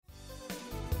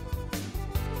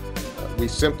We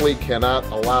simply cannot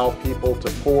allow people to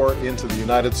pour into the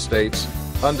United States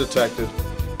undetected,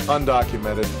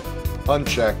 undocumented,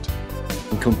 unchecked.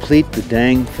 And complete the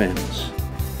dang fence.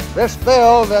 This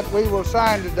bill that we will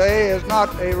sign today is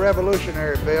not a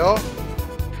revolutionary bill.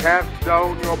 Cast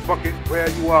down your bucket where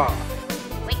you are.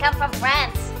 We come from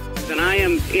France. And I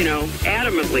am,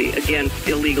 adamantly against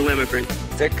illegal immigrants.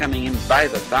 They're coming in by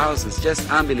the thousands, just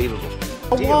unbelievable.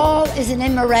 A wall is an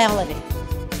immorality.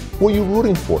 Who are you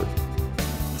rooting for?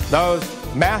 Those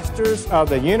masters of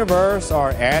the universe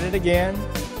are at it again.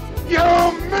 You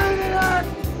maniac!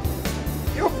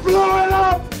 You blew it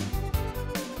up!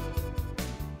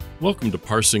 Welcome to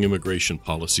Parsing Immigration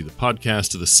Policy, the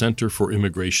podcast of the Center for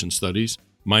Immigration Studies.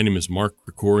 My name is Mark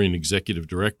Krikorian, Executive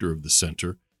Director of the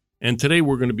Center. And today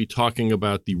we're going to be talking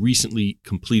about the recently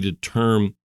completed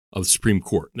term of the Supreme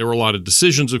Court. There were a lot of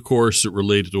decisions, of course, that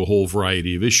related to a whole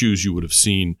variety of issues. You would have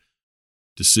seen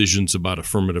decisions about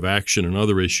affirmative action and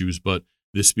other issues, but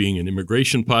this being an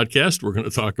immigration podcast, we're going to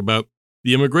talk about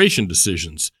the immigration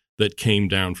decisions that came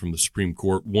down from the Supreme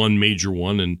Court, one major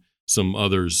one and some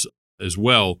others as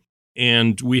well.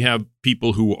 And we have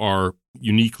people who are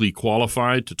uniquely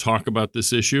qualified to talk about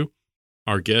this issue.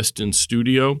 Our guest in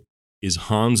studio is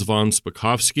Hans von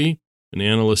Spakovsky, an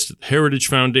analyst at the Heritage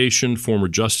Foundation, former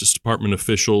Justice Department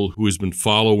official who has been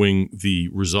following the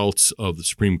results of the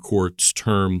Supreme Court's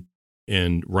term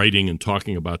and writing and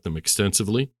talking about them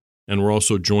extensively. And we're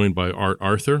also joined by Art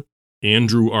Arthur.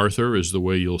 Andrew Arthur is the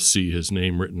way you'll see his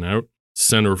name written out,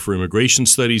 Center for Immigration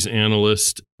Studies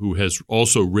analyst who has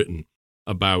also written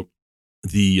about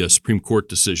the Supreme Court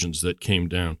decisions that came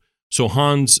down. So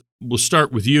Hans, we'll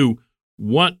start with you.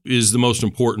 What is the most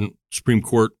important Supreme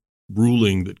Court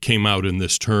ruling that came out in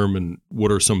this term, and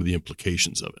what are some of the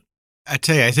implications of it? I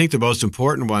tell you, I think the most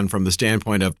important one from the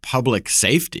standpoint of public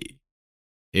safety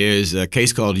is a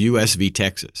case called U.S. v.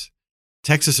 Texas.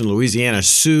 Texas and Louisiana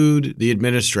sued the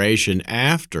administration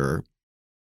after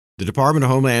the Department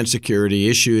of Homeland Security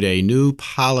issued a new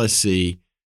policy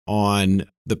on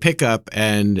the pickup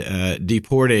and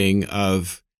deporting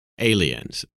of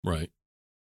aliens. Right.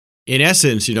 In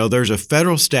essence, there's a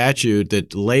federal statute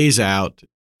that lays out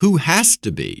who has to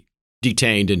be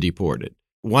detained and deported.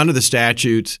 One of the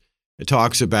statutes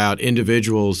talks about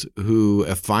individuals who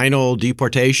a final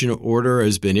deportation order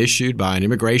has been issued by an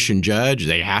immigration judge.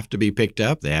 They have to be picked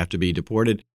up. They have to be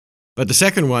deported. But the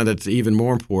second one that's even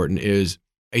more important is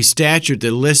a statute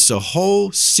that lists a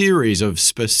whole series of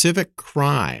specific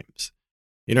crimes,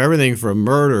 everything from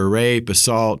murder, rape,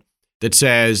 assault, that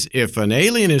says if an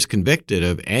alien is convicted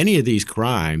of any of these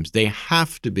crimes, they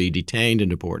have to be detained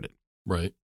and deported.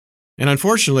 Right. And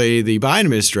unfortunately, the Biden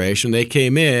administration, they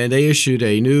came in, they issued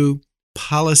a new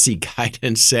policy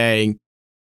guidance saying,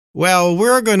 well,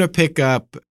 we're going to pick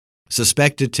up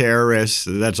suspected terrorists,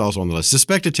 that's also on the list,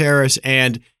 suspected terrorists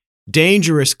and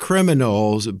dangerous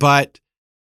criminals, but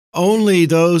only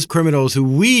those criminals who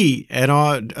we,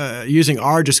 using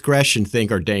our discretion, think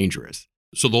are dangerous.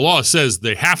 So the law says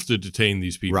they have to detain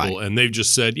these people, right. And they've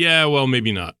just said, yeah, well,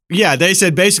 maybe not. Yeah, they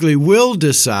said basically we'll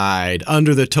decide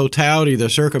under the totality of the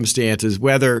circumstances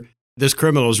whether this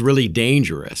criminal is really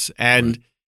dangerous. And,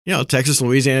 right. Texas and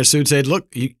Louisiana sued said,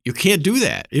 look, you can't do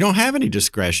that. You don't have any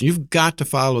discretion. You've got to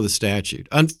follow the statute.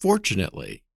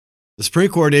 Unfortunately, the Supreme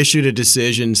Court issued a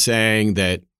decision saying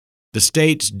that the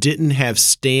states didn't have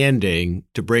standing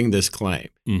to bring this claim.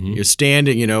 Mm-hmm. Your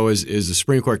standing, is the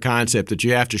Supreme Court concept that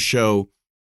you have to show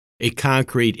a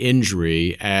concrete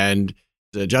injury, and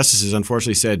the justices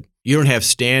unfortunately said, you don't have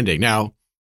standing. Now,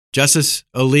 Justice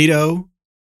Alito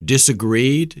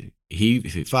disagreed. He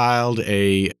filed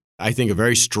I think a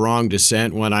very strong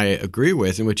dissent, one I agree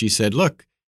with, in which he said, look,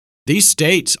 these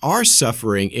states are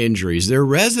suffering injuries. Their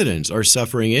residents are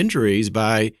suffering injuries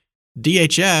by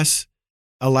DHS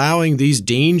allowing these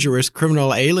dangerous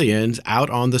criminal aliens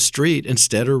out on the street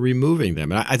instead of removing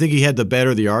them. And I think he had the better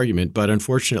of the argument, but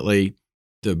unfortunately,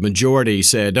 the majority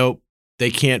said, no, they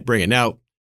can't bring it. Now,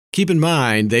 keep in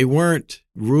mind, they weren't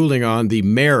ruling on the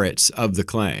merits of the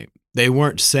claim. They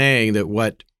weren't saying that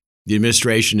what the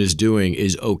administration is doing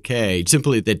is okay,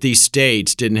 simply that these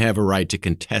states didn't have a right to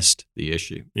contest the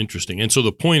issue. Interesting. And so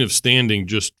the point of standing,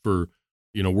 just for,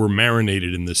 we're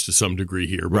marinated in this to some degree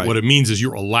here, but right. What it means is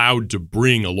you're allowed to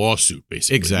bring a lawsuit,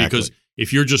 basically. Exactly. Because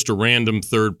if you're just a random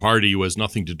third party who has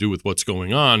nothing to do with what's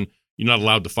going on, you're not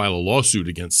allowed to file a lawsuit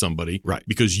against somebody, right?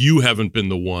 Because you weren't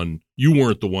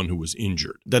the one who was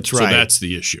injured. That's right. So that's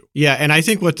the issue. Yeah, and I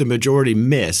think what the majority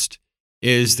missed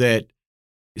is that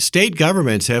state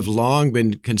governments have long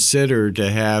been considered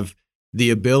to have the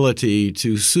ability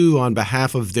to sue on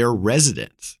behalf of their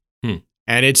residents.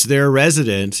 And it's their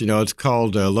residents, it's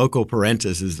called local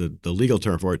parentis is the legal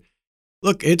term for it.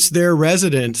 Look, it's their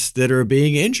residents that are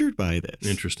being injured by this.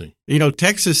 Interesting.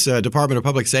 Texas Department of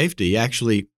Public Safety,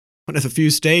 actually one of the few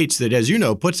states that, as you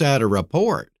know, puts out a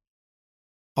report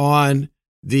on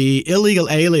the illegal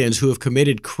aliens who have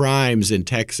committed crimes in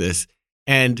Texas.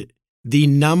 And the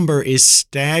number is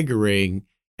staggering.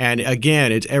 And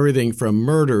again, it's everything from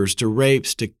murders to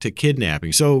rapes to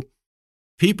kidnapping. So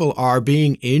people are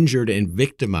being injured and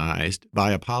victimized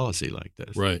by a policy like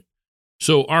this. Right.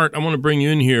 So, Art, I want to bring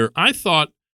you in here. I thought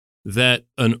that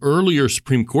an earlier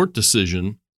Supreme Court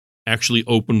decision actually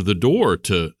opened the door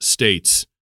to states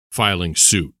filing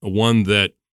suit, one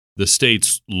that the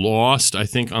states lost, I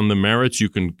think, on the merits. You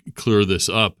can clear this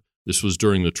up. This was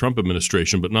during the Trump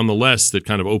administration, but nonetheless, that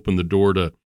kind of opened the door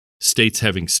to states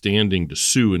having standing to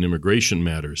sue in immigration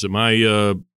matters. Am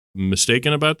I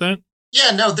mistaken about that?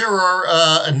 Yeah, no, there are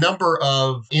a number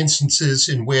of instances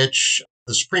in which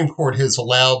the Supreme Court has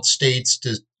allowed states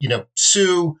to,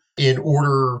 sue in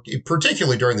order,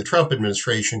 particularly during the Trump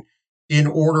administration, in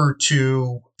order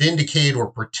to vindicate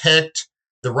or protect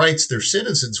the rights of their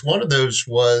citizens. One of those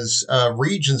was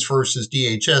Regents versus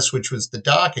DHS, which was the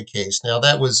DACA case. Now,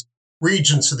 that was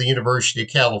Regents of the University of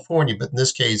California, but in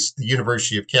this case, the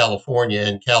University of California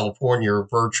and California are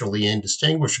virtually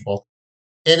indistinguishable.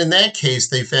 And in that case,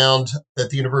 they found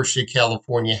that the University of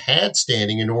California had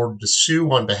standing in order to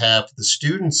sue on behalf of the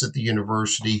students at the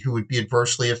university who would be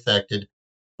adversely affected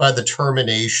by the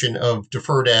termination of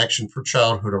deferred action for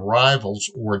childhood arrivals,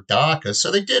 or DACA.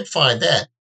 So they did find that.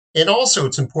 And also,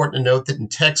 it's important to note that in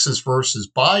Texas versus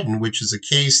Biden, which is a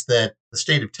case that the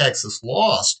state of Texas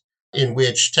lost, in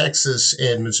which Texas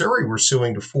and Missouri were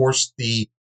suing to force the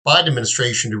Biden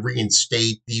administration to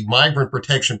reinstate the migrant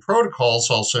protection protocols,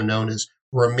 also known as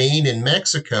Remain in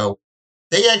Mexico.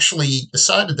 They actually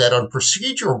decided that on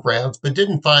procedural grounds, but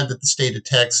didn't find that the state of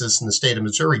Texas and the state of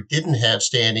Missouri didn't have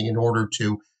standing in order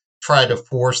to try to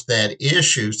force that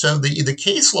issue. So the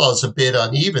case law is a bit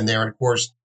uneven there. And of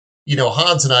course,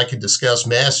 Hans and I can discuss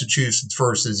Massachusetts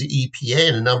versus EPA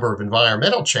and a number of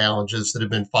environmental challenges that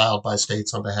have been filed by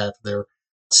states on behalf of their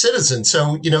citizens.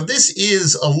 So, this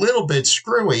is a little bit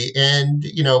screwy. And,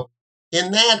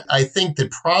 in that, I think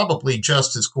that probably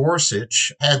Justice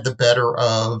Gorsuch had the better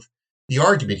of the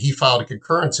argument. He filed a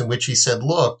concurrence in which he said,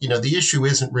 look, the issue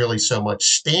isn't really so much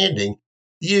standing.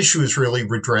 The issue is really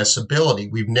redressability.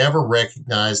 We've never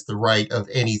recognized the right of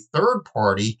any third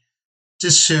party to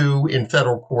sue in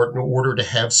federal court in order to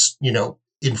have,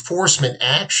 enforcement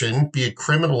action, be it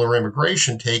criminal or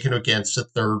immigration, taken against a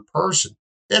third person.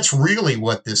 That's really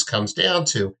what this comes down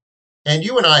to. And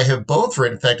you and I have both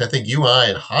written, in fact, I think you, I,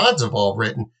 and Hans have all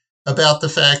written about the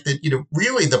fact that,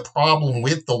 really the problem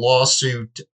with the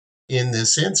lawsuit in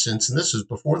this instance, and this is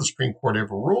before the Supreme Court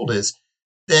ever ruled, is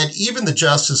that even the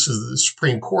justices of the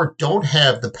Supreme Court don't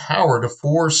have the power to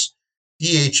force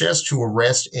DHS to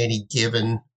arrest any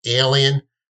given alien,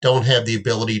 don't have the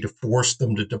ability to force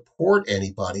them to deport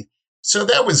anybody. So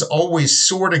that was always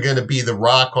sort of going to be the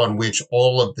rock on which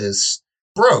all of this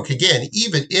broke. Again,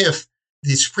 even if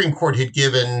the Supreme Court had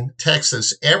given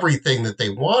Texas everything that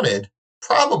they wanted,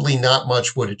 probably not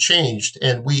much would have changed.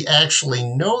 And we actually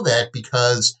know that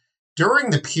because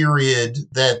during the period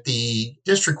that the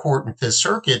district court and Fifth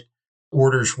Circuit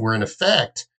orders were in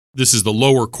effect, this is the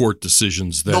lower court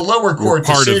decisions that were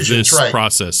part of this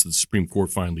process that the Supreme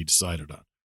Court finally decided on.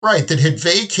 Right, that had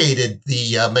vacated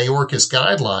the Mayorkas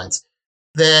guidelines,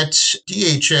 that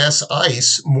DHS,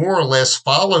 ICE, more or less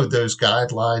followed those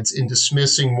guidelines in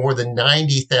dismissing more than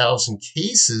 90,000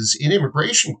 cases in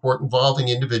immigration court involving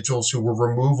individuals who were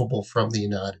removable from the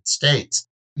United States.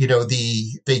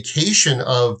 The vacation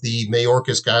of the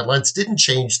Mayorkas guidelines didn't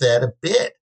change that a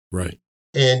bit. Right.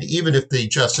 And even if the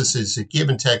justices had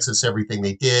given Texas everything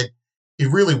they did,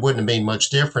 it really wouldn't have made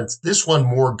much difference. This one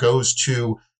more goes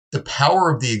to the power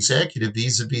of the executive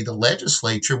vis-a-vis the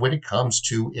legislature when it comes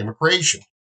to immigration.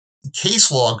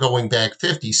 Case law going back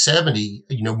 50, 70,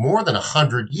 more than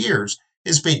 100 years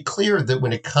has made clear that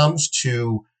when it comes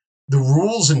to the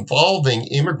rules involving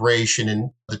immigration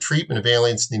and the treatment of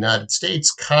aliens in the United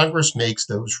States, Congress makes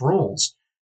those rules.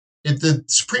 The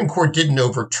Supreme Court didn't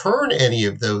overturn any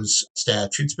of those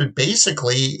statutes, but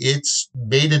basically it's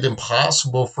made it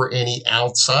impossible for any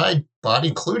outside body,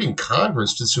 including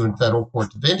Congress, to sue in federal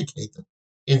court to vindicate them.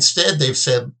 Instead, they've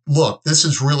said, look, this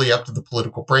is really up to the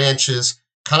political branches.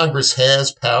 Congress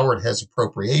has power. It has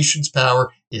appropriations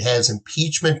power. It has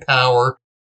impeachment power.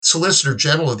 Solicitor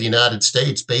General of the United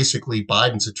States, basically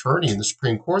Biden's attorney in the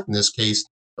Supreme Court in this case,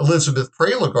 Elizabeth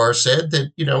Prelogar, said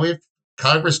that, if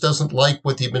Congress doesn't like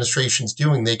what the administration's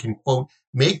doing, they can, quote,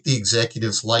 make the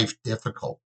executive's life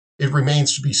difficult. It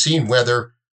remains to be seen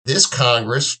whether this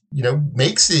Congress,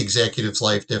 makes the executive's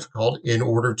life difficult in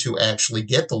order to actually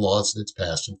get the laws that it's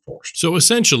passed enforced. So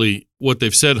essentially, what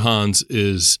they've said, Hans,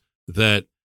 is that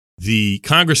the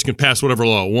Congress can pass whatever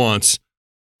law it wants.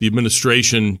 The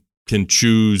administration can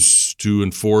choose to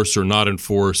enforce or not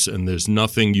enforce, and there's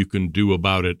nothing you can do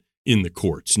about it in the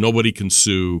courts. Nobody can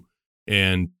sue,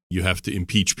 and you have to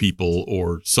impeach people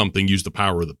or something, use the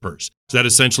power of the purse. Is that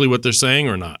essentially what they're saying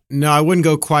or not? No, I wouldn't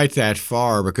go quite that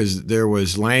far because there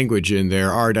was language in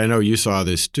there. Art, I know you saw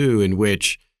this too, in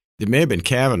which it may have been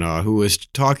Kavanaugh who was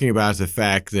talking about the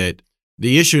fact that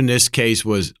the issue in this case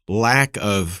was lack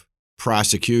of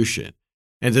prosecution.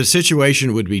 And the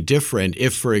situation would be different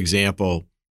if, for example,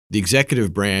 the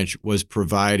executive branch was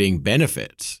providing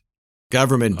benefits,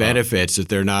 government benefits that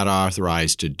they're not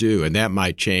authorized to do, and that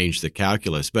might change the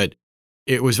calculus. But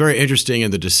it was very interesting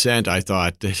in the dissent, I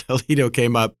thought, that Alito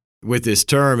came up with this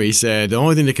term. He said the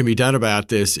only thing that can be done about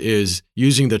this is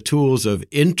using the tools of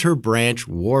interbranch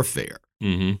warfare.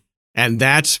 Mm-hmm. And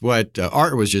that's what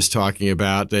Art was just talking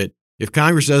about, that if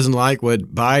Congress doesn't like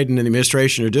what Biden and the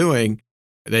administration are doing,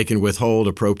 they can withhold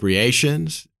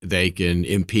appropriations. They can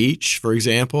impeach, for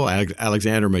example,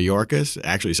 Alexander Mayorkas,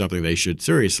 actually something they should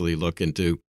seriously look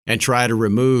into, and try to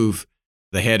remove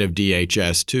the head of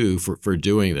DHS, too, for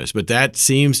doing this. But that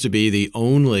seems to be the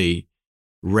only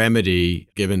remedy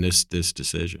given this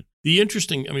decision.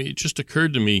 It just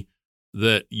occurred to me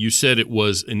that you said it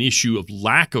was an issue of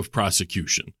lack of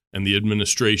prosecution, and the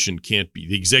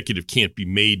executive can't be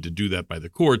made to do that by the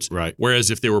courts. Right. Whereas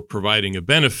if they were providing a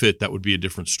benefit, that would be a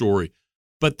different story.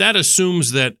 But that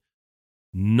assumes that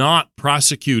not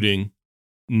prosecuting,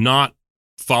 not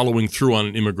following through on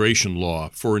an immigration law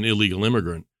for an illegal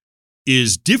immigrant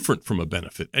is different from a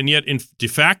benefit. And yet, de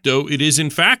facto, it is in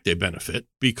fact a benefit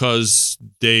because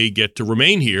they get to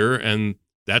remain here, and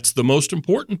that's the most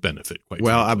important benefit.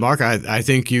 Well, Mark, I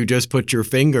think you just put your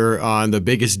finger on the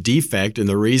biggest defect in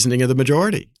the reasoning of the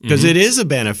majority, because it is a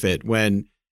benefit when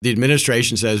the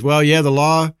administration says, well, yeah, the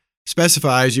law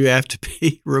specifies you have to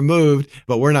be removed,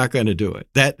 but we're not going to do it.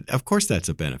 Of course, that's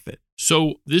a benefit.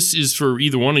 So this is for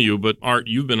either one of you, but Art,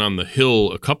 you've been on the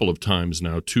Hill a couple of times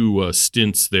now, 2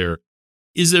 stints there.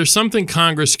 Is there something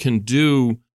Congress can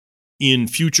do in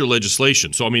future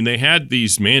legislation? So, they had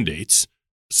these mandates,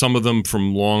 some of them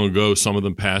from long ago, some of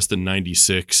them passed in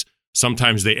 96.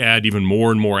 Sometimes they add even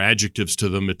more and more adjectives to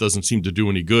them. It doesn't seem to do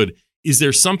any good. Is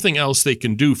there something else they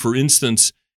can do? For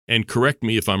instance, and correct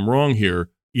me if I'm wrong here,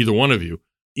 either one of you,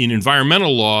 in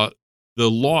environmental law, the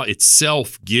law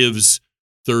itself gives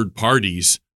third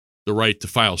parties the right to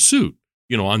file suit,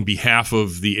 on behalf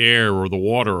of the air or the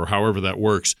water or however that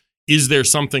works. Is there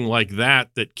something like that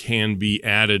can be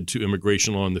added to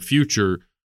immigration law in the future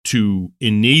to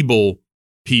enable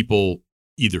people,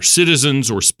 either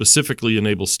citizens or specifically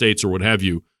enable states or what have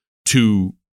you,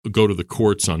 to go to the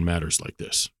courts on matters like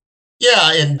this?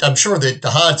 Yeah, and I'm sure that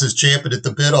Hans is champing at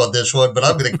the bit on this one, but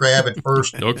I'm going to grab it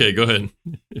first. Okay, go ahead.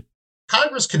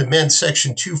 Congress can amend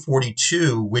Section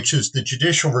 242, which is the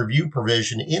judicial review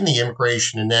provision in the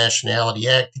Immigration and Nationality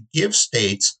Act, to give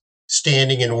states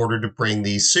standing in order to bring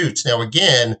these suits. Now,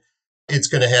 again, it's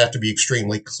going to have to be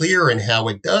extremely clear in how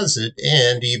it does it.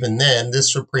 And even then,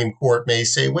 this Supreme Court may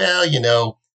say, well,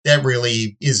 that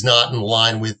really is not in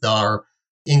line with our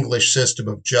English system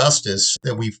of justice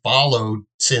that we followed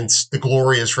since the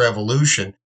Glorious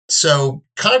Revolution. So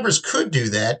Congress could do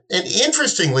that. And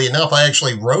interestingly enough, I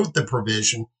actually wrote the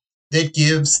provision that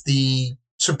gives the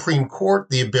Supreme Court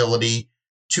the ability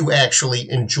to actually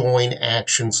enjoin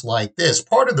actions like this.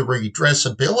 Part of the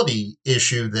redressability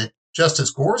issue that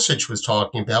Justice Gorsuch was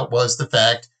talking about was the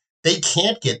fact they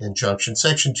can't get an injunction.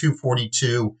 Section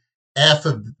 242F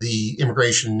of the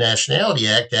Immigration and Nationality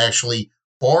Act actually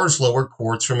bars lower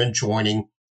courts from enjoining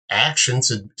actions,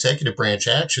 executive branch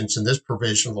actions in this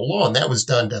provision of the law. And that was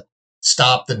done to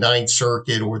stop the Ninth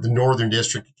Circuit or the Northern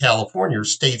District of California or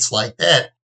states like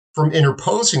that from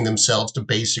interposing themselves to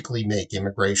basically make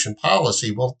immigration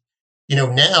policy. Well,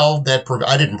 now that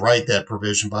I didn't write that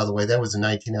provision, by the way, that was in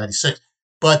 1996.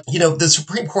 But, the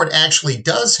Supreme Court actually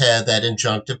does have that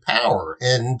injunctive power.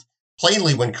 And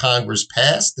plainly, when Congress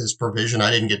passed this provision, I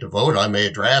didn't get to vote. I may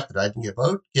have drafted. I didn't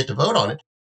get to vote on it.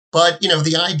 But,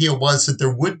 the idea was that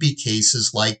there would be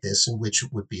cases like this in which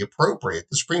it would be appropriate.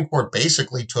 The Supreme Court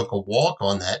basically took a walk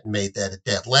on that and made that a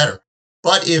dead letter.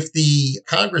 But if the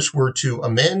Congress were to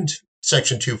amend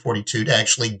Section 242 to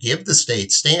actually give the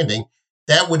states standing,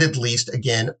 that would at least,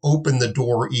 again, open the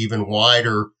door even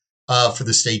wider for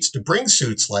the states to bring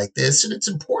suits like this. And it's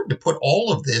important to put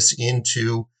all of this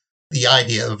into the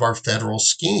idea of our federal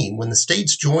scheme. When the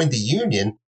states joined the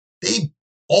Union, they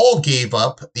all gave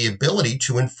up the ability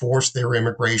to enforce their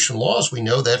immigration laws. We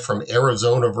know that from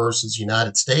Arizona versus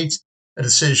United States, a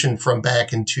decision from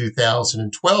back in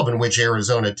 2012 in which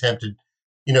Arizona attempted,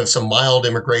 some mild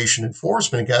immigration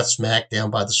enforcement and got smacked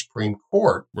down by the Supreme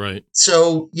Court. Right.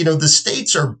 So, the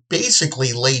states are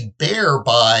basically laid bare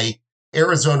by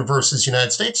Arizona versus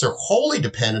United States. They're wholly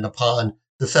dependent upon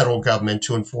the federal government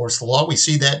to enforce the law. We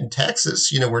see that in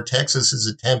Texas, where Texas is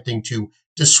attempting to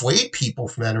dissuade people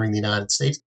from entering the United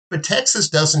States. But Texas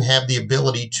doesn't have the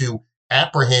ability to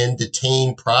apprehend,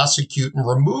 detain, prosecute, and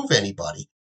remove anybody.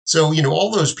 So,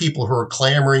 all those people who are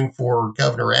clamoring for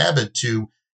Governor Abbott to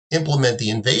implement the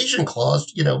invasion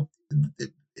clause,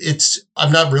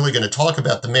 I'm not really going to talk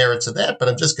about the merits of that, but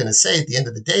I'm just going to say at the end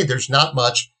of the day, there's not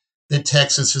much that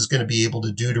Texas is going to be able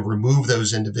to do to remove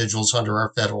those individuals under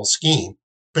our federal scheme.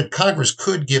 But Congress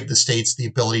could give the states the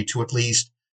ability to at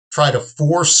least try to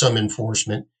force some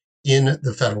enforcement in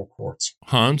the federal courts.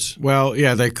 Hans? Well,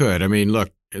 yeah, they could. I mean,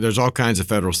 look, there's all kinds of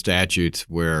federal statutes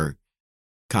where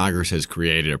Congress has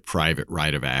created a private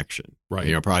right of action.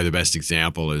 Right. Probably the best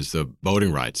example is the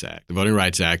Voting Rights Act. The Voting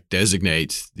Rights Act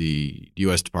designates the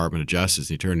U.S. Department of Justice,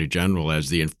 the Attorney General, as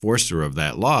the enforcer of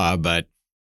that law, but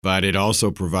it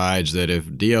also provides that if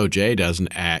DOJ doesn't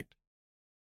act,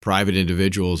 private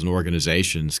individuals and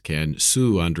organizations can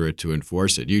sue under it to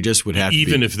enforce it. You just would have to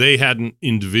even if they hadn't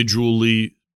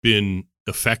individually been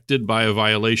affected by a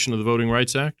violation of the Voting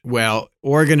Rights Act? Well,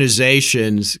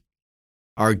 organizations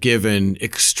are given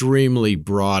extremely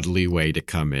broad leeway to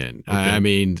come in. Okay. I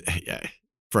mean,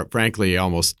 frankly,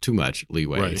 almost too much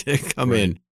leeway to come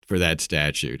in for that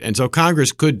statute. And so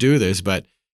Congress could do this, but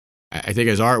I think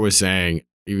as Art was saying,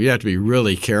 you have to be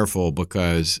really careful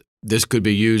because this could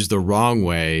be used the wrong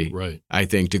way, I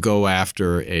think, to go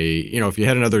after if you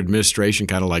had another administration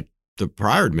kind of like the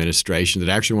prior administration that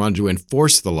actually wanted to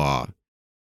enforce the law.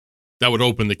 That would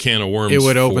open the can of worms. It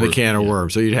would open the can of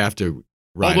worms. So you'd have to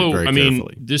write it very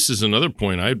carefully. This is another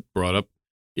point I brought up.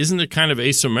 Isn't it kind of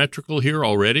asymmetrical here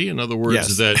already? In other words,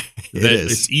 yes, that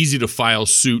it's easy to file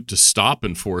suit to stop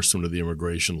enforcement of the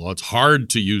immigration law. It's hard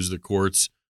to use the courts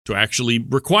to actually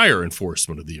require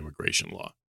enforcement of the immigration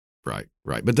law. Right.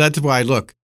 But that's why,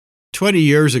 look, 20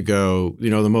 years ago,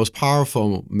 the most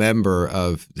powerful member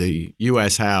of the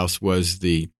U.S. House was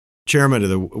the chairman of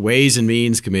the Ways and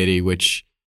Means Committee, which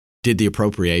did the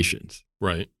appropriations.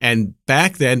 Right. And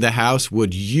back then, the House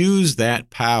would use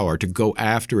that power to go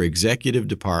after executive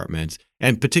departments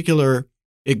and particular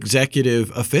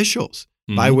executive officials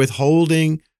by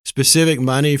withholding specific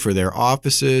money for their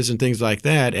offices and things like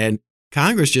that. And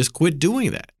Congress just quit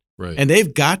doing that. Right. And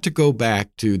they've got to go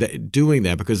back to doing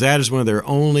that because that is one of their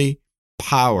only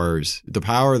powers, the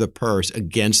power of the purse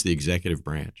against the executive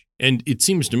branch. And it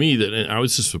seems to me that, and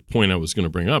this is a point I was going to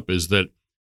bring up, is that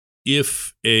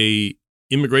if a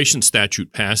immigration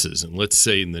statute passes, and let's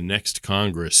say in the next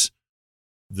Congress,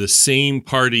 the same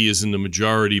party is in the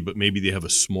majority, but maybe they have a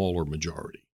smaller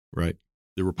majority. Right.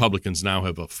 The Republicans now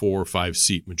have a 4 or 5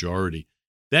 seat majority.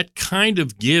 That kind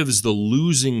of gives the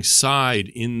losing side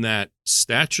in that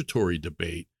statutory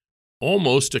debate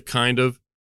almost a kind of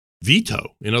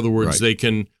veto. In other words,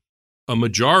 a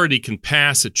majority can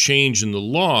pass a change in the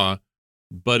law,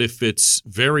 but if it's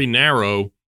very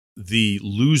narrow, the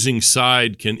losing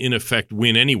side can in effect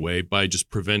win anyway by just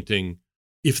preventing,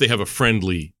 if they have a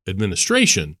friendly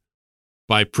administration,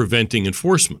 by preventing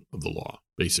enforcement of the law,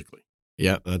 basically.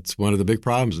 Yeah, that's one of the big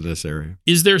problems in this area.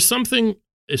 Is there something,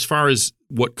 as far as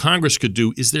what Congress could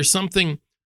do, is there something,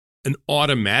 an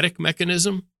automatic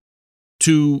mechanism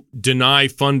to deny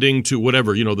funding to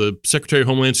whatever, the Secretary of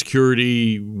Homeland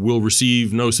Security will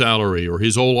receive no salary or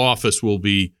his whole office will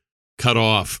be cut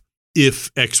off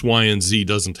if X, Y, and Z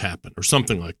doesn't happen or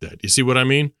something like that? You see what I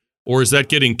mean? Or is that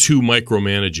getting too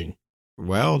micromanaging?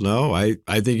 Well, no, I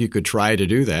think you could try to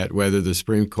do that. Whether the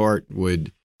Supreme Court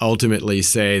would ultimately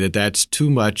say that that's too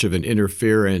much of an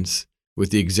interference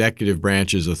with the executive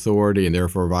branch's authority and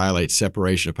therefore violates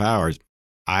separation of powers,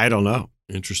 I don't know.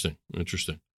 Interesting.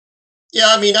 Yeah,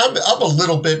 I mean, I'm a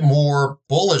little bit more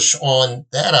bullish on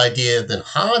that idea than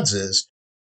Hans is.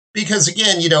 Because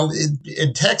again,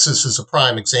 in Texas is a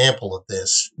prime example of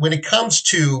this. When it comes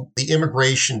to the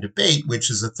immigration debate, which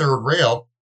is the third rail,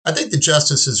 I think the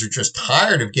justices are just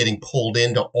tired of getting pulled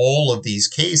into all of these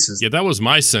cases. Yeah, that was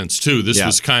my sense too. This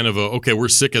was kind of okay, we're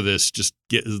sick of this. Just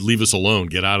leave us alone.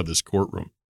 Get out of this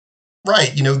courtroom.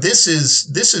 Right. This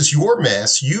is your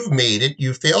mess. You've made it.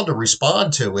 You failed to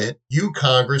respond to it. You,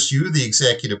 Congress, you, the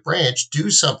executive branch, do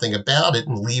something about it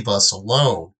and leave us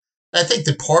alone. I think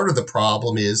that part of the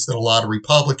problem is that a lot of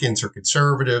Republicans or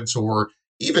conservatives or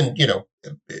even,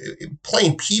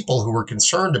 plain people who were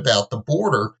concerned about the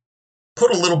border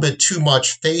put a little bit too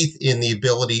much faith in the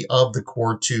ability of the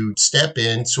court to step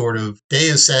in, sort of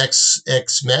deus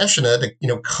ex machina,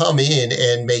 to, come in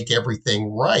and make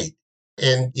everything right.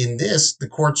 And in this, the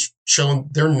court's shown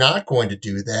they're not going to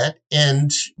do that.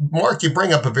 And Mark, you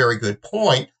bring up a very good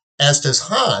point, as does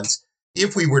Hans.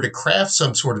 If we were to craft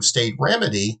some sort of state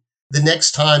remedy, the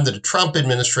next time that a Trump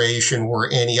administration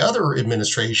or any other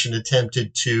administration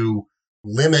attempted to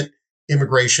limit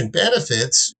immigration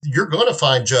benefits, you're going to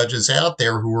find judges out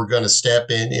there who are going to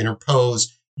step in,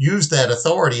 interpose, use that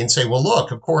authority and say, well,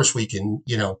 look, of course we can,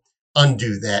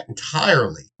 undo that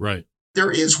entirely. Right.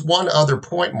 There is one other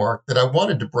point, Mark, that I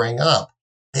wanted to bring up,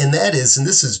 and that is, and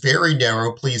this is very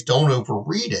narrow, please don't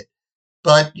overread it,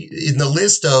 but in the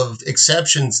list of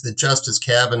exceptions that Justice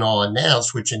Kavanaugh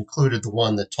announced, which included the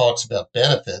one that talks about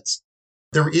benefits,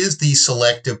 there is the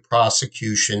selective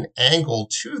prosecution angle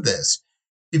to this.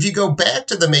 If you go back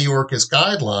to the Mayorkas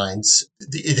guidelines,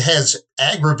 it has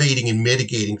aggravating and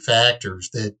mitigating factors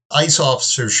that ICE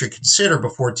officers should consider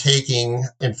before taking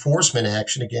enforcement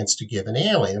action against a given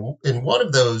alien. And one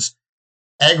of those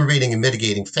aggravating and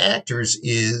mitigating factors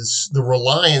is the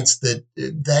reliance that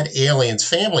that alien's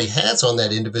family has on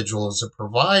that individual as a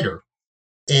provider.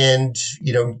 And,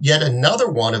 yet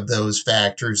another one of those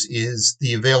factors is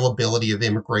the availability of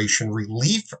immigration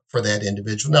relief for that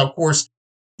individual. Now, of course,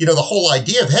 the whole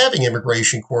idea of having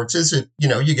immigration courts is that,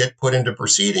 you get put into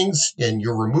proceedings and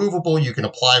you're removable. You can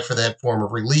apply for that form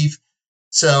of relief.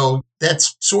 So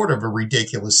that's sort of a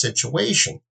ridiculous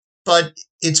situation. But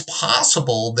it's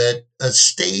possible that a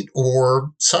state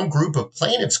or some group of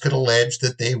plaintiffs could allege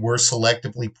that they were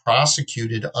selectively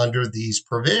prosecuted under these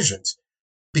provisions.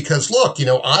 Because, look,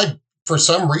 for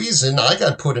some reason, I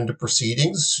got put into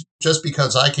proceedings just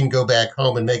because I can go back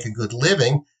home and make a good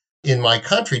living in my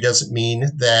country doesn't mean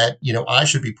that, I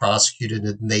should be prosecuted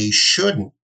and they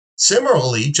shouldn't.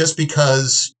 Similarly, just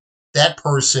because that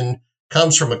person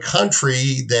comes from a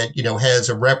country that, has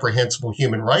a reprehensible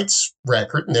human rights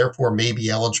record and therefore may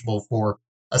be eligible for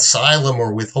asylum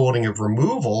or withholding of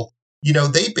removal,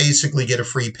 they basically get a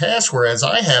free pass, whereas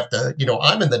I have to,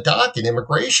 I'm in the dock in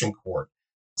immigration court.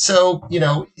 So,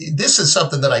 this is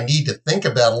something that I need to think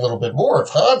about a little bit more. If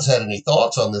Hans had any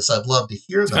thoughts on this, I'd love to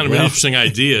hear them. It's kind of an interesting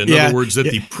idea. In other words, that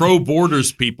the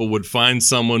pro-borders people would find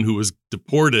someone who was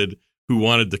deported who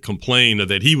wanted to complain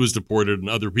that he was deported and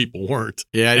other people weren't.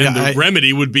 And the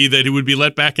remedy would be that he would be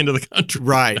let back into the country.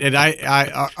 Right. And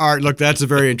Art, look, that's a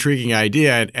very intriguing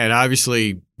idea. And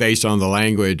obviously, based on the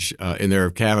language in there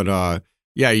of Kavanaugh,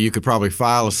 you could probably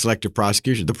file a selective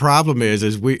prosecution. The problem is,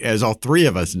 as all three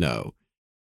of us know,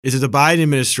 is that the Biden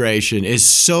administration is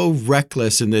so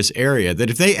reckless in this area that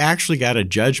if they actually got a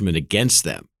judgment against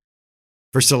them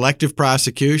for selective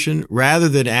prosecution, rather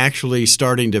than actually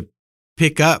starting to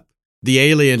pick up the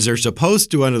aliens they're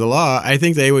supposed to under the law, I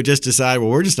think they would just decide,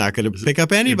 well, we're just not going to pick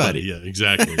up anybody. Yeah,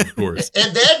 exactly, of course.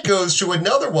 And that goes to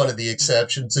another one of the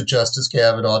exceptions that Justice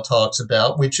Kavanaugh talks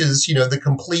about, which is, the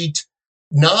complete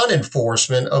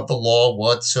non-enforcement of the law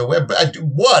whatsoever.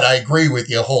 I agree with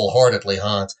you wholeheartedly,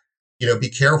 Hans. Be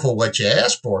careful what you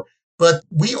ask for. But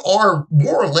we are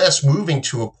more or less moving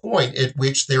to a point at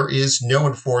which there is no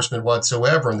enforcement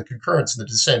whatsoever. And the concurrence and the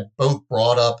dissent both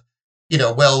brought up,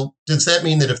 well, does that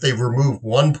mean that if they remove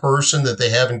one person that they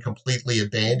haven't completely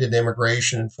abandoned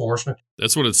immigration enforcement?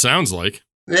 That's what it sounds like.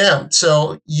 Yeah.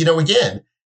 So, again,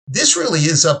 this really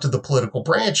is up to the political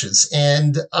branches.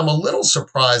 And I'm a little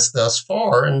surprised thus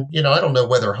far. And, I don't know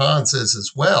whether Hans is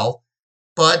as well,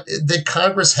 but that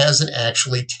Congress hasn't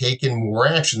actually taken more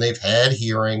action. They've had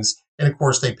hearings, and of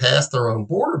course, they passed their own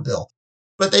border bill,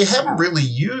 but they haven't really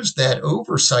used that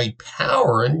oversight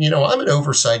power. And, I'm an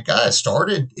oversight guy. I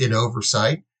started in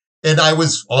oversight, and I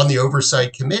was on the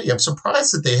oversight committee. I'm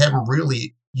surprised that they haven't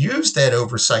really used that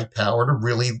oversight power to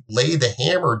really lay the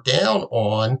hammer down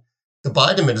on the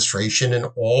Biden administration and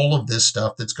all of this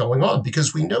stuff that's going on,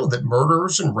 because we know that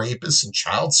murderers and rapists and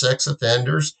child sex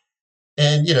offenders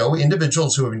and,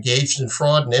 individuals who have engaged in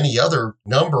fraud and any other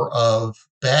number of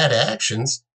bad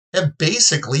actions have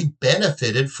basically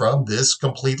benefited from this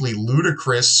completely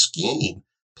ludicrous scheme.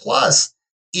 Plus,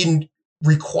 in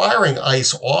requiring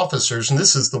ICE officers, and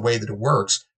this is the way that it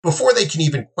works, before they can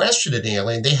even question an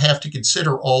alien, they have to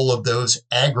consider all of those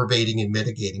aggravating and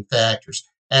mitigating factors.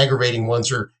 Aggravating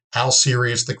ones are how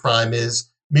serious the crime is.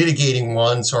 Mitigating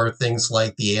ones are things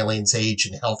like the alien's age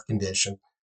and health condition,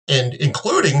 and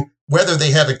including whether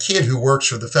they have a kid who works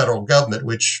for the federal government,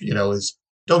 which, is,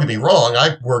 don't get me wrong,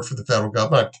 I work for the federal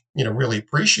government. I, really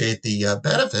appreciate the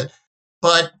benefit.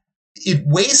 But it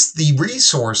wastes the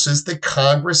resources that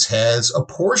Congress has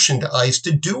apportioned to ICE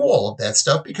to do all of that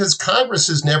stuff, because Congress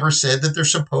has never said that they're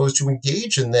supposed to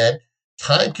engage in that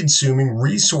time-consuming,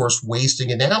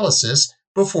 resource-wasting analysis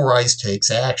before ICE takes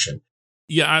action.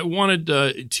 Yeah, I wanted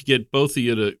to get both of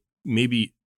you to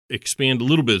maybe expand a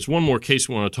little bit. It's one more case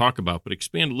we want to talk about, but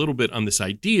expand a little bit on this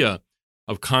idea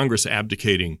of Congress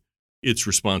abdicating its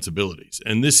responsibilities.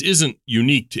 And this isn't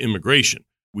unique to immigration.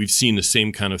 We've seen the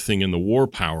same kind of thing in the war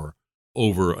power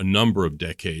over a number of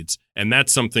decades. And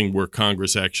that's something where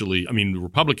Congress actually, I mean, the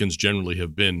Republicans generally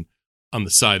have been on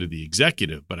the side of the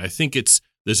executive, but I think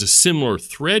there's a similar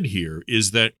thread here,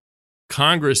 is that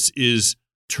Congress is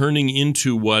turning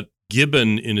into what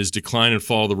Gibbon in his Decline and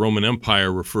Fall of the Roman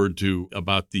Empire referred to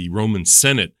about the Roman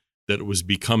Senate, that it was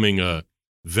becoming a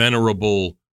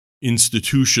venerable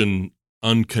institution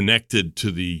unconnected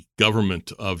to the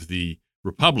government of the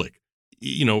Republic.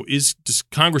 Does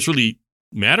Congress really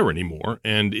matter anymore?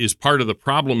 And is part of the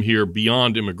problem here,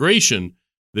 beyond immigration,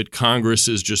 that Congress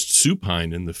is just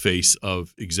supine in the face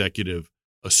of executive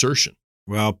assertion?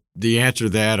 Well, the answer to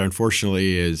that,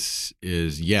 unfortunately, is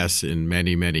yes in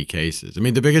many, many cases. I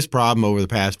mean, the biggest problem over the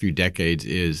past few decades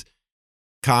is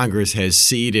Congress has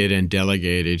ceded and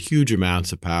delegated huge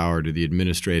amounts of power to the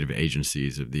administrative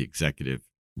agencies of the executive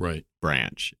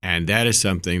branch. And that is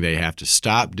something they have to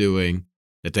stop doing,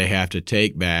 that they have to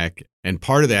take back. And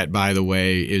part of that, by the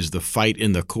way, is the fight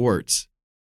in the courts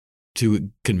to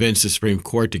convince the Supreme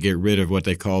Court to get rid of what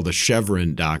they call the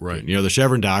Chevron doctrine. Right. The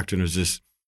Chevron doctrine is this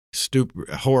stupid,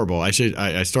 horrible. I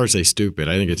start to say stupid.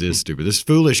 I think it is stupid. This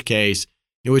foolish case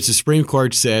in which the Supreme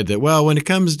Court said that, well, when it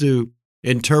comes to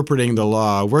interpreting the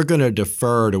law, we're going to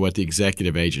defer to what the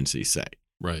executive agencies say.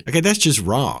 Right. Okay, that's just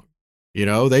wrong.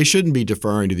 They shouldn't be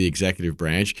deferring to the executive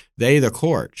branch. They, the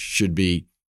court, should be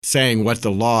saying what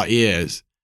the law is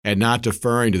and not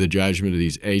deferring to the judgment of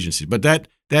these agencies. But that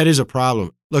is a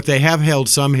problem. Look, they have held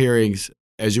some hearings,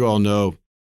 as you all know,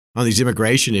 on these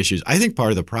immigration issues. I think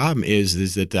part of the problem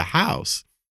is that the House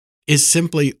is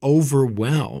simply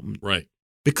overwhelmed. Right.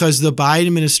 Because the Biden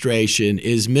administration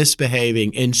is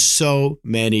misbehaving in so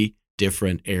many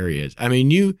different areas. I mean,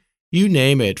 you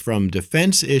name it, from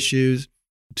defense issues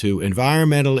to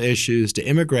environmental issues to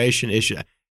immigration issues.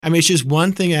 I mean, it's just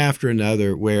one thing after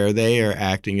another where they are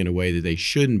acting in a way that they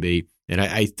shouldn't be. And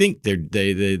I think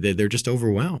they're just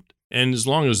overwhelmed. And as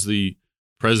long as the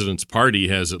president's party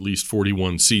has at least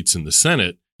 41 seats in the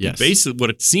Senate, yes, basically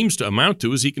what it seems to amount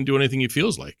to is he can do anything he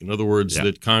feels like. In other words,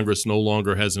 that Congress no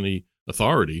longer has any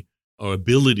authority or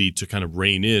ability to kind of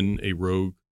rein in a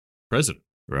rogue president.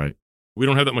 Right. We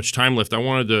don't have that much time left. I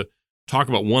wanted to talk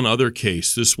about one other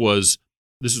case. This was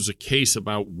a case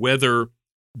about whether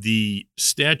the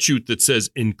statute that says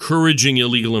encouraging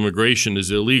illegal immigration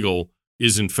is illegal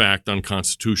is in fact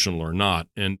unconstitutional or not.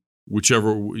 And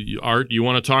whichever, Art, you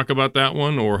want to talk about that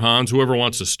one, or Hans, whoever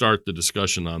wants to start the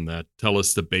discussion on that, tell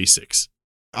us the basics.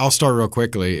 I'll start real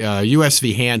quickly. U.S.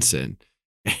 v. Hansen.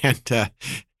 And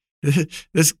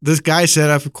this guy set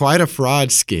up quite a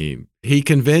fraud scheme. He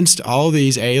convinced all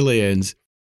these aliens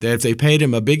that if they paid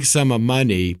him a big sum of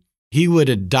money, he would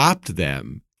adopt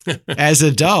them as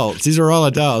adults. These are all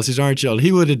adults. These aren't children.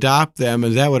 He would adopt them,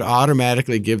 and that would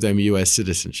automatically give them U.S.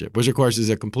 citizenship, which, of course, is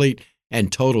a complete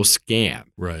and total scam.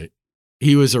 Right.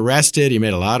 He was arrested. He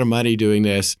made a lot of money doing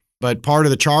this. But part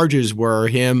of the charges were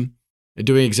him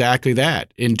doing exactly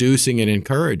that, inducing and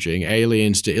encouraging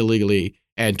aliens to illegally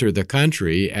enter the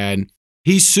country. And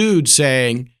he sued,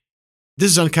 saying,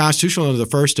 this is unconstitutional under the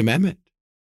First Amendment.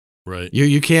 Right.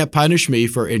 You can't punish me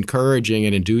for encouraging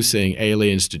and inducing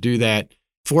aliens to do that.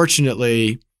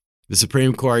 Fortunately, the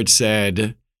Supreme Court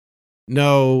said,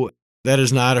 no, that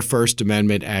is not a First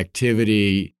Amendment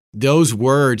activity. Those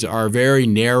words are very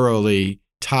narrowly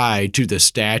tied to the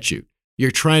statute.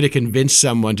 You're trying to convince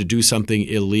someone to do something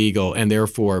illegal, and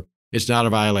therefore it's not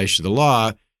a violation of the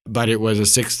law, but it was a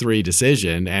 6-3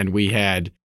 decision, and we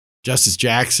had Justice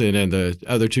Jackson and the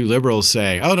other two liberals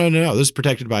saying, oh, no, this is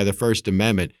protected by the First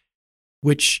Amendment,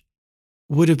 which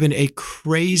would have been a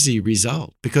crazy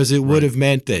result, because it would have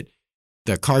meant that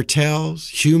the cartels,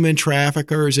 human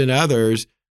traffickers, and others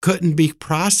couldn't be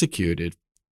prosecuted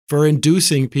for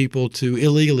inducing people to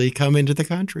illegally come into the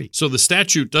country. So the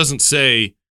statute doesn't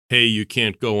say, hey, you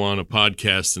can't go on a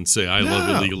podcast and say, I love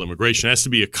illegal immigration. It has to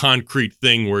be a concrete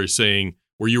thing where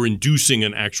you're inducing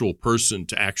an actual person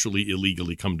to actually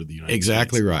illegally come to the United States.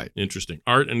 Exactly right. Interesting.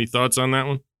 Art, any thoughts on that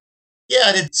one? Yeah,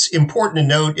 and it's important to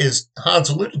note, as Hans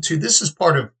alluded to, this is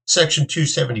part of Section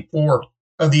 274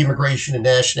 of the Immigration and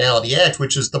Nationality Act,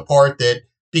 which is the part that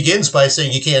begins by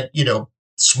saying you can't,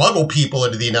 smuggle people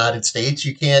into the United States.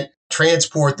 You can't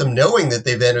transport them knowing that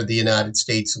they've entered the United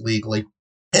States illegally.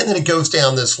 And then it goes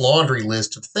down this laundry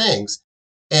list of things.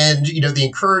 And, the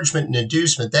encouragement and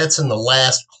inducement, that's in the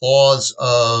last clause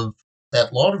of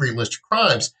that laundry list of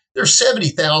crimes. There's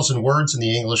 70,000 words in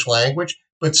the English language,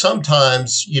 but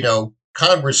sometimes,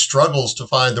 Congress struggles to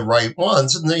find the right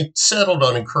ones, and they settled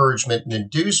on encouragement and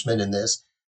inducement in this,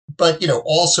 but,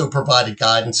 also provided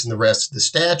guidance in the rest of the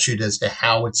statute as to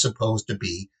how it's supposed to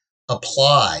be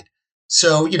applied.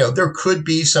 So, there could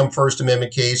be some First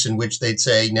Amendment case in which they'd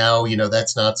say, no,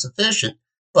 that's not sufficient.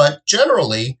 But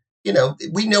generally,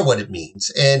 we know what it means,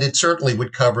 and it certainly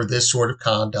would cover this sort of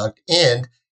conduct. And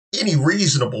any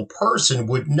reasonable person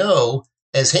would know,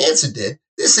 as Hansen did,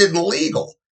 this isn't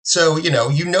legal. So, you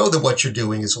know that what you're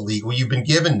doing is illegal. You've been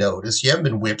given notice. You haven't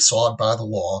been whipsawed by the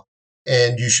law,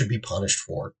 and you should be punished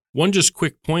for it. One just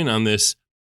quick point on this.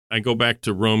 I go back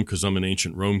to Rome because I'm an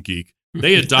ancient Rome geek.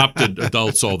 They adopted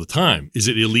adults all the time. Is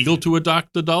it illegal to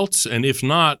adopt adults? And if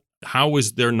not, how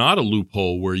is there not a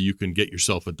loophole where you can get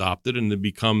yourself adopted and to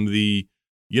become the,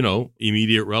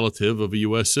 immediate relative of a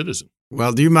U.S. citizen?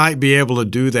 Well, you might be able to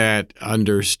do that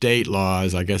under state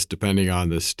laws, I guess, depending on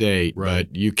the state. Right.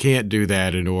 But you can't do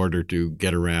that in order to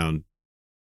get around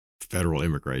federal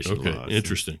immigration laws.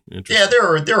 Interesting. Yeah, there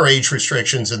are age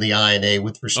restrictions in the INA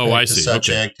with respect to such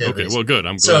activities. Okay, well, good.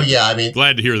 I'm glad. So, yeah,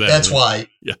 glad to hear that. That's why.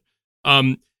 Yeah.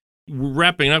 We're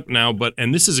wrapping up now,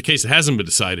 and this is a case that hasn't been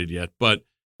decided yet, but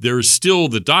there's still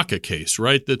the DACA case,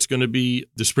 right? That's going to be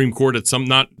the Supreme Court at some,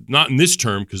 not in this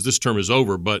term, because this term is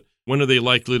over, but when are they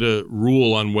likely to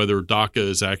rule on whether DACA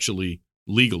is actually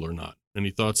legal or not? Any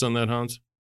thoughts on that, Hans?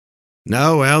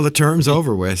 No, well, the term's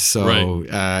over with. So, right.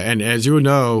 And as you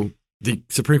know, the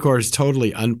Supreme Court is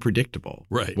totally unpredictable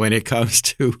when it comes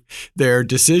to their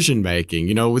decision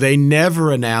making. They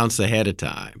never announce ahead of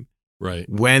time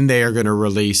when they are going to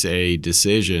release a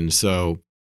decision. So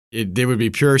there would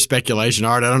be pure speculation.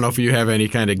 Art, I don't know if you have any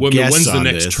kind of guess when's on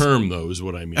the next this. term, though, is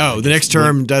what I mean. Oh, the next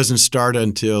term doesn't start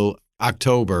until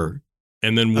October.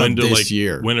 And then when do this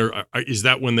year? Is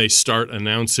that when they start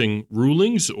announcing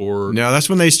rulings, or no? That's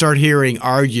when they start hearing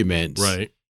arguments.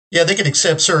 Right. Yeah, they can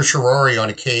accept certiorari on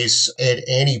a case at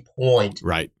any point.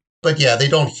 Right. But yeah, they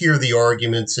don't hear the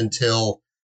arguments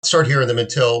start hearing them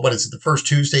until, what is it, the first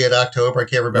Tuesday in October? I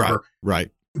can't remember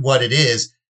what it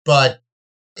is. But,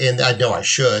 and I know I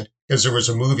should, because there was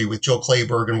a movie with Joe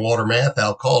Clayburgh and Walter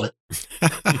Matthau called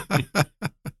it.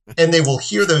 And they will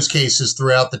hear those cases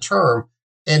throughout the term.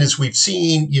 And as we've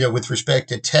seen, with respect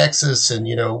to Texas and,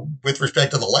 with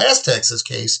respect to the last Texas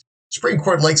case, Supreme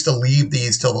Court likes to leave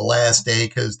these till the last day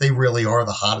because they really are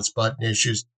the hottest button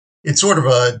issues. It's sort of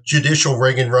a judicial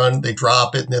ring and run. They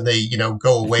drop it and then they,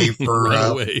 go away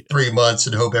for 3 months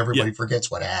and hope everybody forgets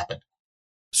what happened.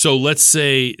 So let's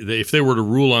say that if they were to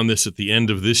rule on this at the end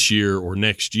of this year or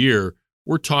next year,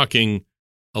 we're talking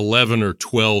 11 or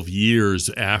 12 years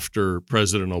after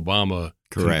President Obama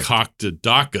concocted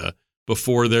DACA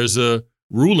before there's a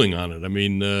ruling on it. I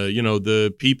mean,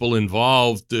 the people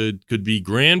involved could be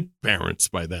grandparents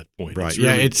by that point. Right.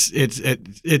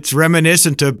 It's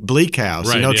reminiscent to Bleak House,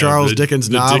 Charles Dickens'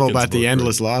 novel about the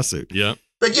endless lawsuit. Yeah.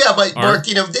 But Mark,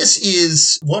 this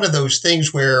is one of those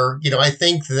things where, I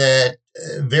think that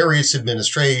various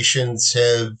administrations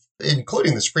have,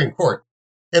 including the Supreme Court,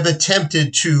 have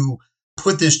attempted to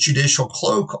put this judicial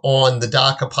cloak on the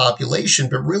DACA population,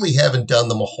 but really haven't done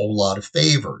them a whole lot of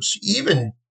favors.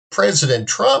 Even President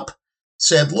Trump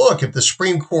said, look, if the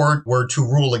Supreme Court were to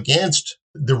rule against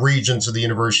the regents of the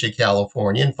University of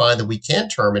California and find that we can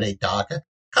terminate DACA,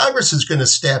 Congress is going to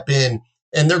step in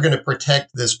and they're going to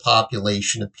protect this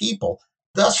population of people.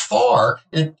 Thus far,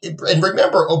 and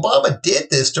remember, Obama did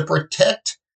this to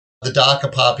protect the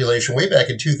DACA population way back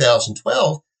in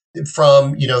 2012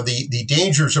 from, the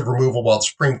dangers of removal while the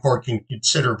Supreme Court can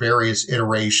consider various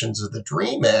iterations of the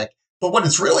DREAM Act. But what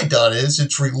it's really done is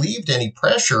it's relieved any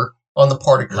pressure on the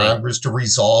part of Congress to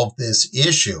resolve this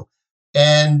issue.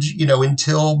 And,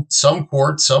 until some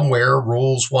court somewhere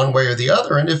rules one way or the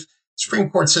other, and if the Supreme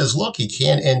Court says, look, you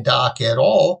can't end DACA at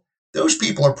all, those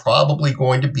people are probably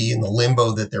going to be in the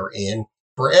limbo that they're in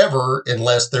forever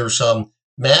unless there's some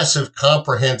massive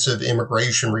comprehensive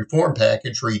immigration reform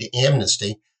package, read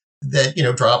amnesty, that,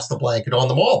 drops the blanket on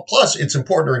them all. Plus, it's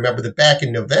important to remember that back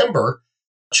in November,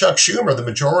 Chuck Schumer, the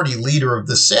majority leader of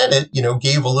the Senate,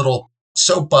 gave a little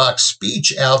soapbox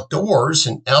speech outdoors,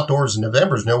 and outdoors in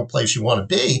November is no place you want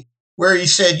to be, where he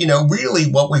said,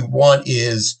 really what we want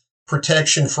is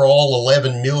protection for all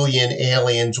 11 million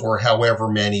aliens or however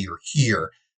many are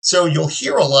here. So you'll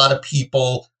hear a lot of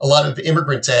people, a lot of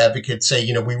immigrants advocates say,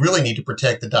 we really need to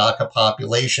protect the DACA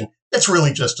population. It's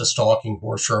really just a stalking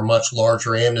horse for a much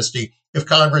larger amnesty. if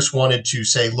Congress wanted to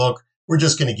say, look, we're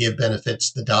just going to give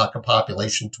benefits to the DACA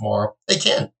population tomorrow, they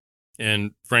can.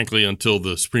 And frankly, until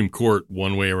the Supreme Court,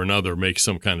 one way or another, makes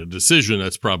some kind of decision,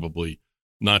 that's probably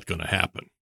not going to happen.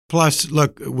 Plus,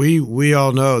 look, we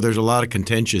all know there's a lot of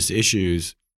contentious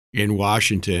issues in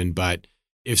Washington, but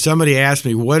if somebody asked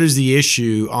me what is the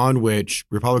issue on which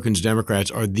Republicans,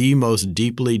 Democrats are the most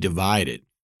deeply divided,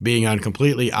 being on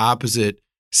completely opposite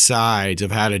sides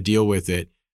of how to deal with it,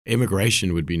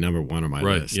 immigration would be number one on my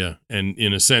list. Right, yeah. And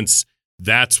in a sense,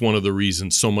 that's one of the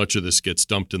reasons so much of this gets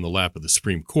dumped in the lap of the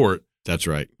Supreme Court. That's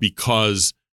right.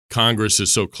 Because Congress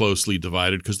is so closely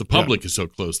divided, because the public is so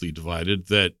closely divided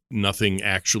that nothing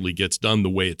actually gets done the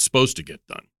way it's supposed to get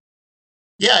done.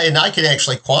 Yeah, and I can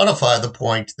actually quantify the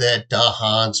point that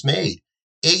Hans made.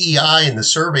 AEI and the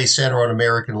Survey Center on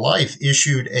American Life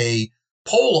issued a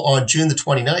poll on June the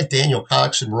 29th. Daniel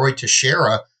Cox and Roy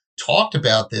Teixeira talked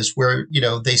about this, where,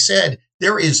 they said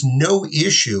there is no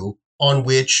issue on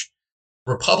which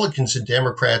Republicans and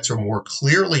Democrats are more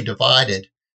clearly divided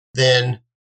than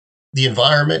the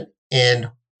environment and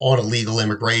on illegal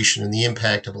immigration and the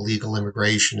impact of illegal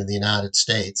immigration in the United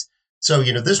States. So,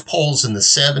 this polls in the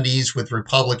 70s with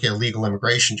Republican illegal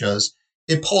immigration judges.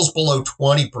 It polls below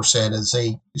 20% as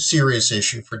a serious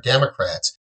issue for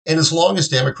Democrats. And as long as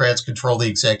Democrats control the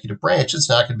executive branch, it's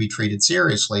not going to be treated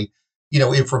seriously.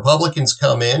 If Republicans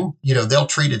come in, they'll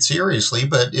treat it seriously.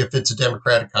 But if it's a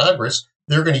Democratic Congress,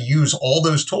 they're going to use all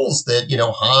those tools that,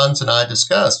 Hans and I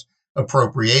discussed,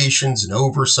 appropriations and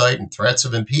oversight and threats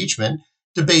of impeachment,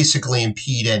 to basically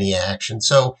impede any action.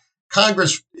 So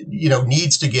Congress,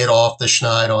 needs to get off the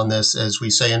schneid on this, as we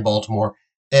say in Baltimore,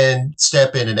 and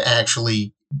step in and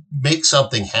actually make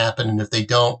something happen. And if they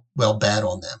don't, well, bad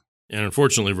on them. And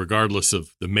unfortunately, regardless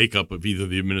of the makeup of either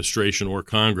the administration or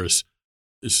Congress,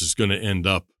 this is going to end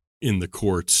up in the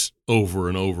courts over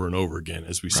and over and over again,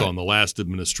 as we saw in the last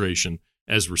administration,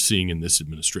 as we're seeing in this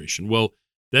administration. Well,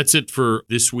 that's it for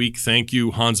this week. Thank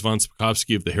you, Hans von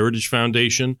Spakovsky of the Heritage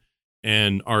Foundation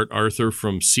and Art Arthur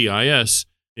from CIS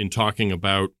in talking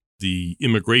about the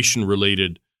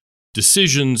immigration-related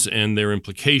decisions and their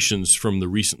implications from the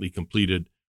recently completed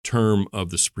term of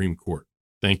the Supreme Court.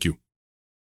 Thank you.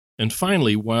 And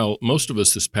finally, while most of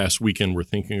us this past weekend were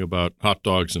thinking about hot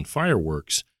dogs and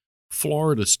fireworks,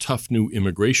 Florida's tough new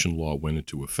immigration law went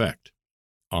into effect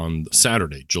on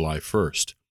Saturday, July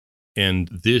 1st. And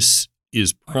this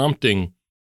is prompting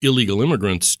illegal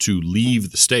immigrants to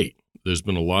leave the state. There's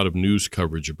been a lot of news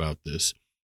coverage about this.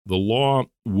 The law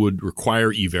would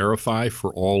require E-Verify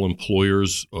for all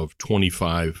employers of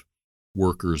 25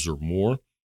 workers or more.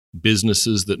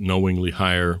 Businesses that knowingly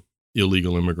hire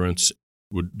illegal immigrants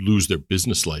would lose their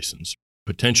business license,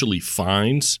 potentially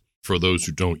fines for those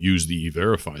who don't use the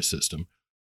E-Verify system,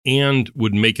 and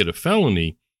would make it a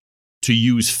felony to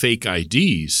use fake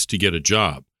IDs to get a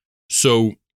job.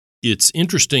 So it's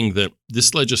interesting that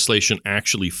this legislation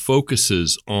actually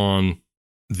focuses on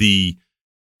the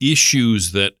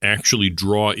issues that actually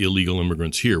draw illegal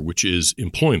immigrants here, which is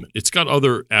employment. It's got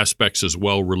other aspects as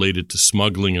well related to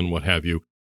smuggling and what have you.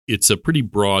 It's a pretty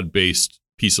broad-based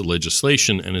piece of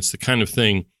legislation, and it's the kind of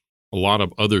thing a lot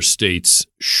of other states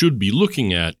should be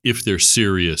looking at if they're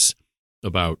serious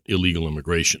about illegal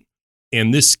immigration.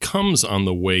 And this comes on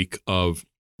the wake of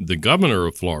the governor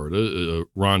of Florida,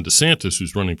 Ron DeSantis,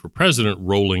 who's running for president,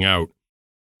 rolling out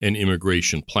an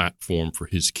immigration platform for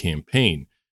his campaign.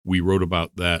 We wrote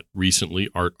about that recently.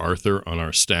 Art Arthur on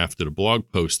our staff did a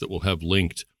blog post that we'll have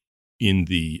linked in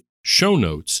the show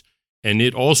notes. And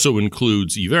it also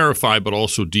includes E-Verify, but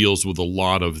also deals with a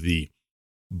lot of the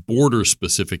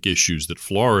border-specific issues that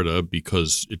Florida,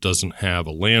 because it doesn't have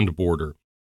a land border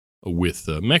with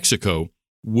Mexico,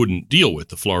 wouldn't deal with.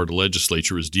 The Florida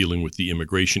legislature is dealing with the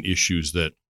immigration issues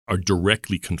that are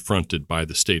directly confronted by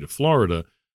the state of Florida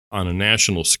on a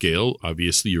national scale.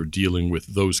 Obviously, you're dealing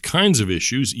with those kinds of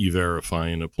issues, E-Verify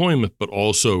and employment, but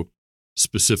also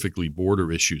specifically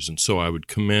border issues. And so I would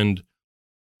commend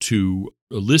to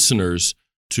listeners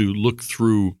to look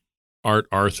through Art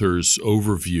Arthur's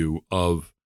overview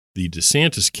of the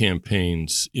DeSantis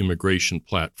campaign's immigration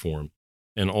platform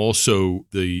and also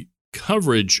the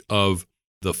coverage of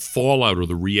the fallout or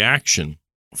the reaction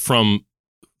from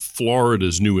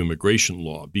Florida's new immigration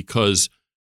law, because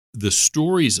the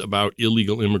stories about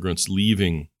illegal immigrants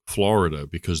leaving Florida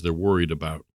because they're worried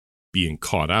about being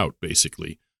caught out,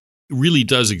 basically, really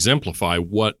does exemplify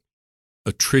what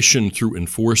attrition through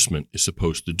enforcement is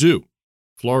supposed to do.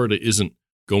 Florida isn't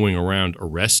going around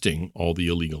arresting all the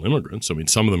illegal immigrants. I mean,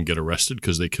 some of them get arrested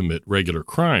because they commit regular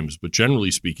crimes, but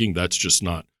generally speaking, that's just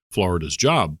not Florida's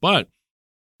job. But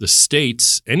the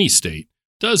states, any state,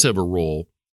 does have a role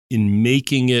in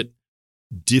making it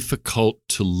difficult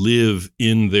to live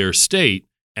in their state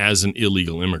as an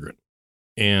illegal immigrant.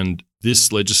 And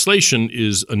this legislation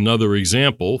is another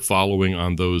example, following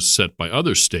on those set by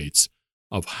other states,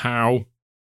 of how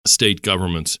state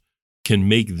governments can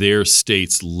make their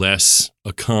states less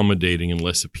accommodating and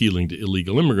less appealing to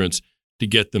illegal immigrants to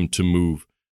get them to move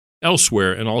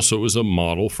elsewhere, and also as a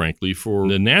model, frankly, for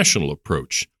the national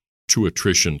approach to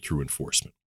attrition through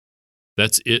enforcement.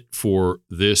 That's it for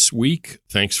this week.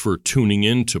 Thanks for tuning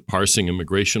in to Parsing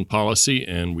Immigration Policy,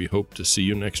 and we hope to see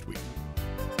you next week.